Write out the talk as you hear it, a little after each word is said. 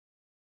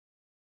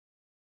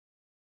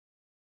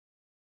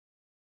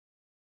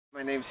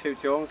My name is Hugh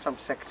Jones. I'm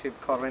secretary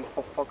of Corwen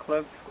Football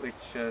Club,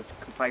 which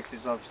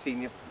comprises of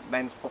senior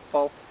men's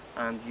football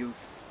and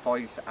youth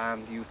boys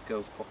and youth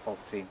girls football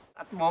team.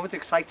 At the moment,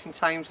 exciting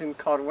times in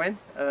Corwen.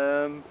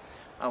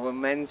 Our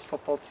men's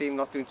football team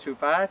not doing too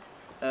bad,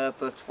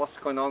 but what's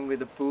going on with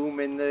the boom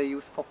in the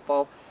youth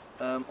football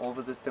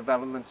over the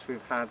developments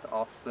we've had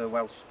off the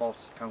Welsh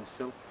Sports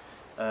Council,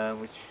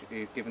 which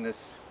have given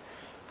us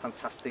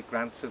fantastic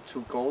grants of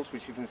 2 goals,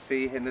 which you can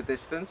see in the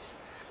distance.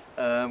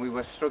 We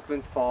were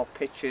struggling for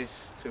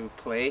pitches to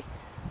play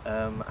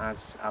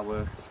as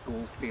our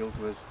school field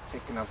was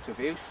taken out of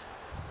use,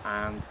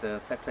 and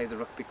Fair Play the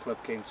Rugby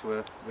Club came to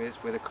us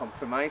with a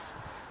compromise.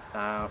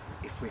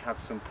 If we had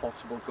some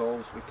portable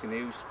goals we can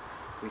use,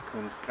 we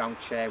can ground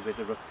share with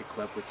the rugby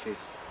club, which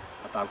is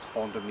about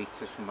 400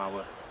 metres from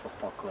our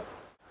football club.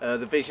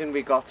 The vision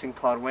we got in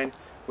Corwen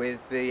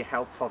with the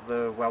help of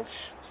the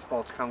Welsh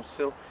Sports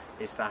Council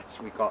is that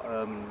we got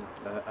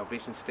a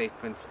vision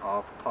statement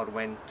of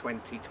Corwen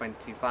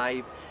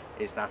 2025,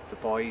 is that the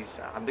boys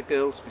and the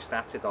girls we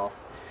started off,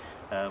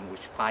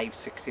 which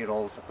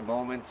 5-6-year-olds at the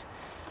moment,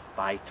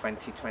 by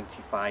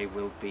 2025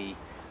 will be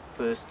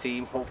first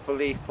team,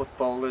 hopefully,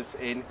 footballers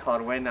in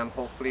Corwen, and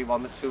hopefully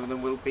 1 or 2 of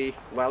them will be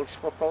Welsh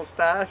football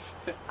stars,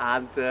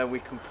 and we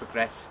can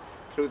progress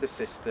through the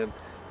system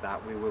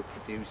that we will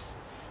produce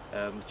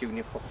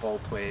junior football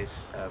players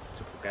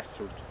to progress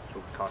through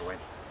Corwen.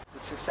 The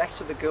success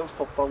of the girls'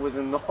 football was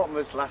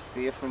enormous last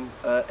year. From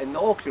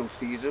inaugural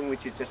season,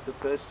 which is just the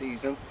first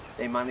season,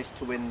 they managed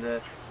to win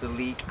the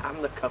league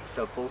and the cup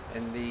double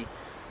in the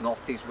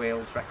North East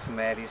Wales Wrexham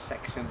area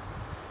section.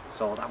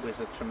 So that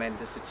was a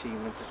tremendous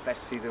achievement,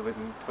 especially that we've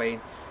been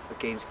playing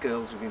against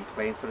girls who've been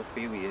playing for a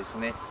few years,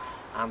 isn't it?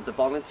 And the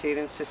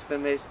volunteering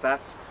system is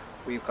that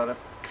we've got a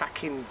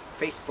cracking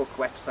Facebook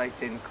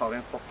website in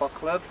Corwen Football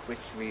Club, which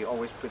we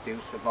always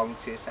produce a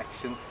volunteer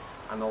section,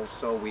 and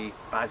also we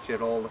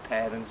badger all the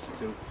parents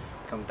to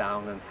come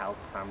down and help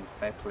and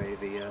fair play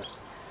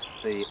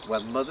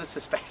well, mothers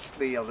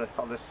especially on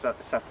the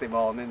Saturday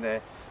morning.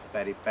 They're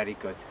very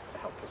good to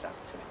help us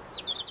out too.